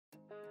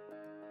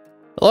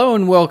Hello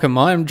and welcome,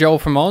 I am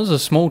JoelfromAus, a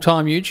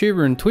small-time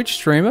YouTuber and Twitch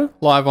streamer,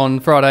 live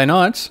on Friday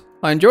nights.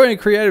 I enjoy a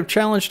creative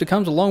challenge that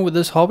comes along with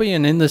this hobby,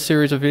 and in this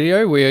series of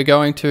video we are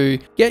going to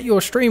get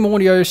your stream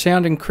audio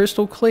sounding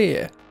crystal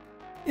clear.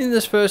 In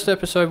this first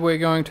episode we're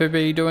going to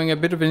be doing a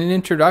bit of an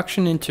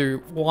introduction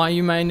into why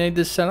you may need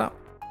this setup,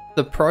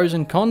 the pros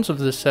and cons of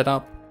this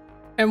setup,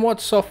 and what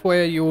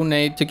software you will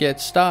need to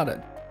get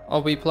started.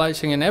 I'll be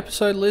placing an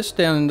episode list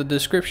down in the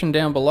description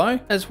down below,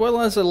 as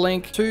well as a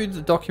link to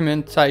the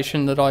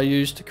documentation that I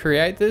used to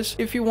create this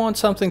if you want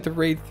something to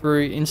read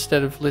through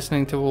instead of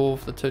listening to all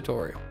of the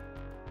tutorial.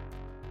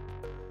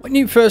 When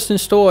you first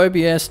install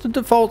OBS, the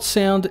default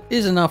sound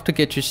is enough to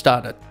get you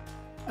started.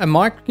 A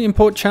mic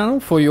input channel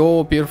for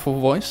your beautiful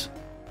voice,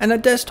 and a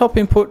desktop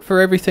input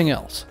for everything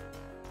else.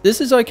 This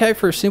is okay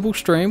for a simple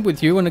stream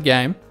with you and a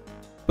game,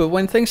 but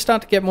when things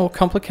start to get more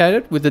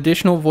complicated with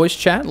additional voice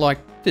chat like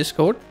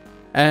Discord,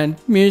 and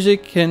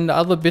music and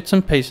other bits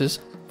and pieces,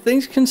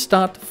 things can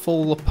start to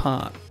fall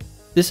apart.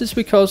 This is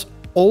because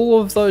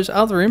all of those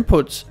other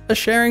inputs are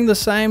sharing the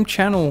same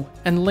channel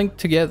and linked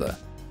together.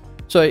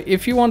 So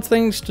if you want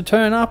things to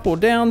turn up or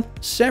down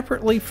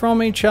separately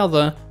from each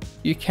other,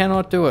 you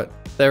cannot do it.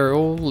 They're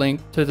all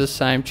linked to the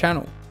same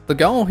channel. The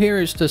goal here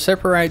is to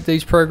separate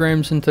these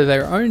programs into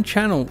their own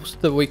channels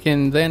that we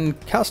can then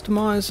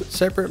customize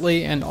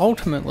separately and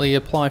ultimately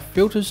apply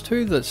filters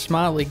to that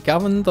smartly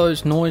govern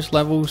those noise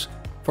levels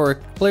for a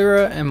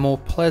clearer and more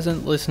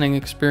pleasant listening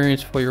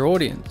experience for your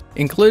audience,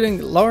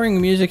 including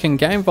lowering music and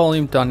game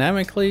volume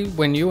dynamically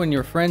when you and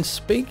your friends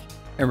speak,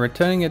 and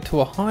returning it to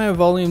a higher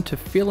volume to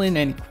fill in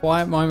any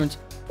quiet moments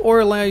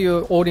or allow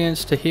your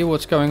audience to hear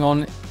what's going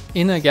on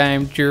in a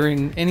game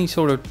during any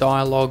sort of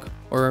dialogue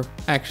or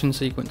action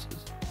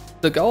sequences.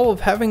 The goal of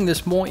having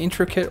this more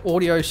intricate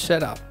audio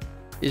setup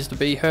is to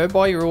be heard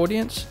by your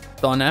audience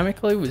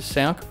dynamically with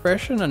sound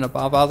compression and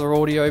above other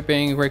audio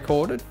being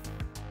recorded.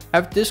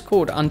 Have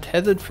Discord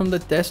untethered from the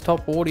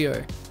desktop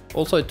audio,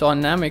 also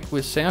dynamic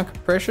with sound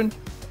compression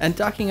and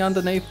ducking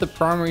underneath the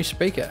primary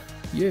speaker,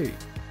 you,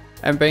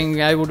 and being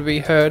able to be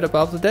heard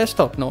above the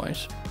desktop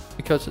noise,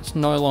 because it's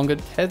no longer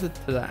tethered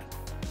to that.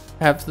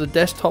 Have the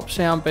desktop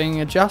sound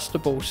being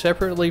adjustable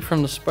separately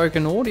from the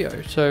spoken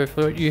audio, so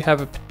if you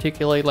have a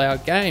particularly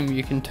loud game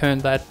you can turn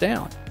that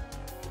down.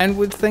 And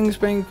with things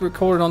being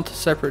recorded onto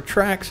separate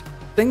tracks,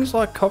 things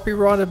like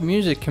copyrighted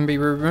music can be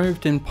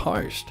removed in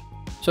post.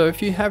 So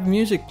if you have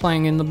music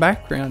playing in the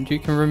background, you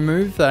can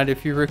remove that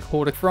if you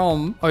record it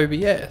from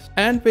OBS.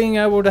 And being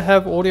able to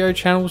have audio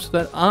channels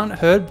that aren't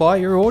heard by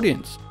your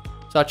audience,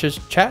 such as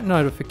chat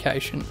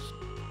notifications.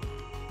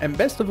 And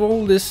best of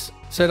all, this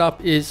setup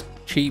is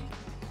cheap.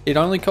 It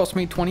only cost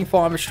me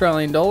 25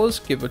 Australian dollars,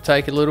 give or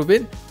take a little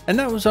bit, and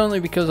that was only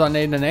because I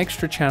need an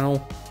extra channel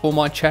for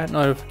my chat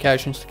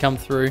notifications to come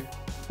through,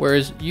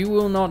 whereas you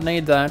will not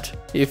need that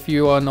if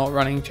you are not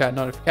running chat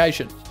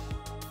notifications.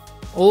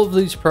 All of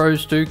these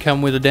pros do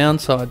come with a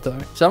downside though.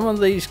 Some of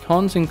these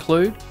cons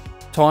include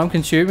time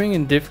consuming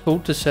and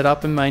difficult to set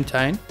up and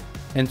maintain,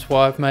 hence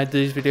why I've made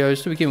these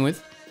videos to begin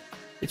with.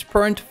 It's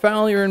prone to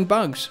failure and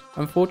bugs.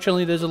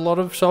 Unfortunately, there's a lot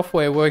of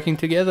software working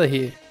together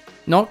here.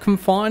 Not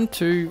confined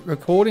to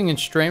recording and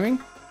streaming,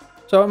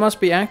 so it must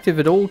be active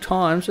at all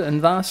times,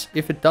 and thus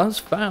if it does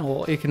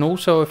fail, it can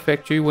also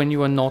affect you when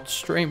you are not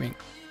streaming.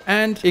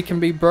 And it can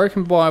be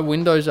broken by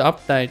Windows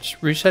updates,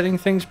 resetting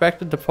things back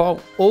to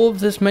default. All of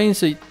this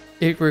means that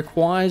it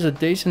requires a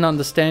decent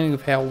understanding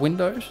of how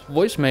Windows,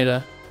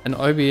 Voicemeeter, and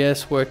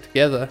OBS work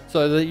together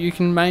so that you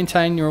can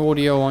maintain your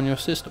audio on your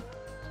system.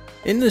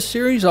 In this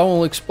series I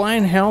will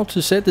explain how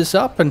to set this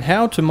up and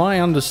how, to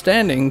my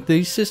understanding,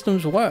 these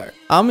systems work,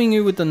 arming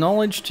you with the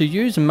knowledge to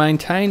use and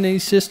maintain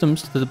these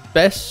systems to the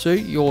best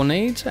suit your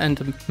needs and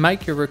to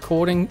make your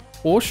recording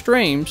or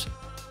streams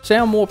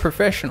sound more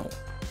professional.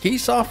 Key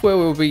software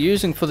we'll be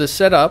using for this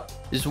setup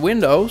is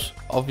Windows,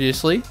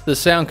 obviously, the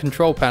sound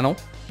control panel,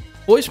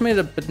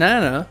 Voicemeeter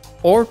Banana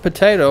or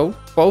Potato,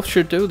 both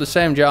should do the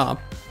same job,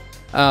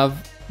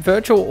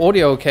 virtual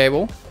audio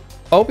cable,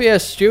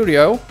 OBS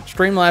Studio,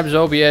 Streamlabs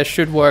OBS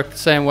should work the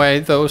same way,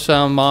 though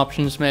some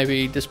options may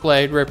be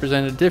displayed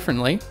represented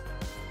differently.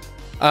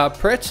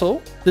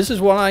 Pretzel, this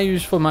is what I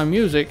use for my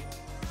music,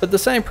 but the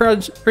same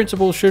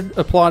principle should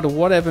apply to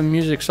whatever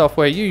music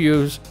software you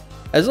use,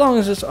 as long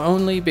as it's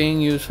only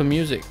being used for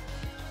music.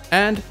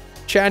 And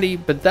Chatty,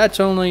 but that's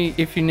only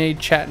if you need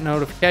chat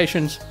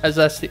notifications, as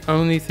that's the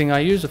only thing I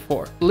use it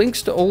for.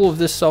 Links to all of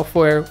this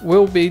software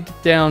will be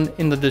down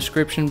in the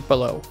description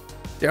below.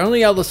 The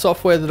only other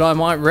software that I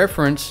might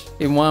reference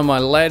in one of my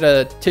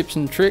later tips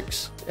and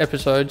tricks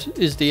episodes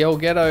is the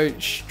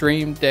Elgato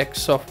Stream Deck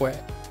software.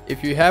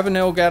 If you have an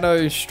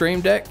Elgato Stream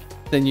Deck,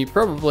 then you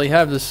probably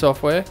have this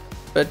software,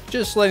 but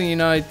just letting you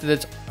know that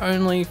it's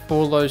only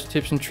for those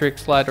tips and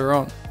tricks later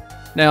on.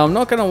 Now, I'm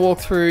not going to walk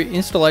through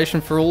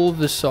installation for all of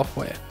this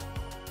software,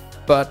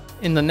 but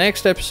in the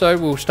next episode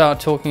we'll start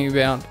talking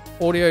about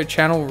audio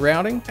channel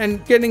routing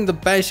and getting the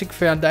basic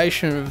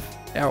foundation of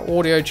our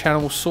audio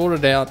channels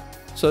sorted out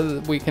so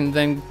that we can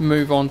then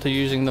move on to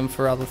using them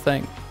for other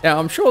things. Now,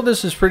 I'm sure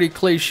this is pretty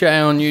cliche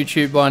on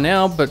YouTube by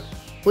now, but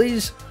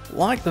please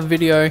like the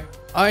video.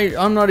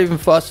 I'm not even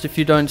fussed if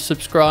you don't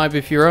subscribe,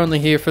 if you're only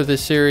here for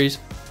this series,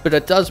 but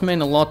it does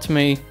mean a lot to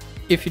me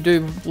if you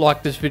do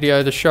like this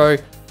video, the show,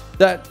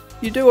 that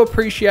you do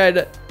appreciate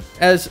it,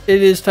 as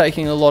it is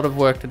taking a lot of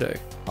work to do.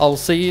 I'll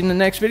see you in the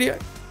next video.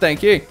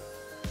 Thank you.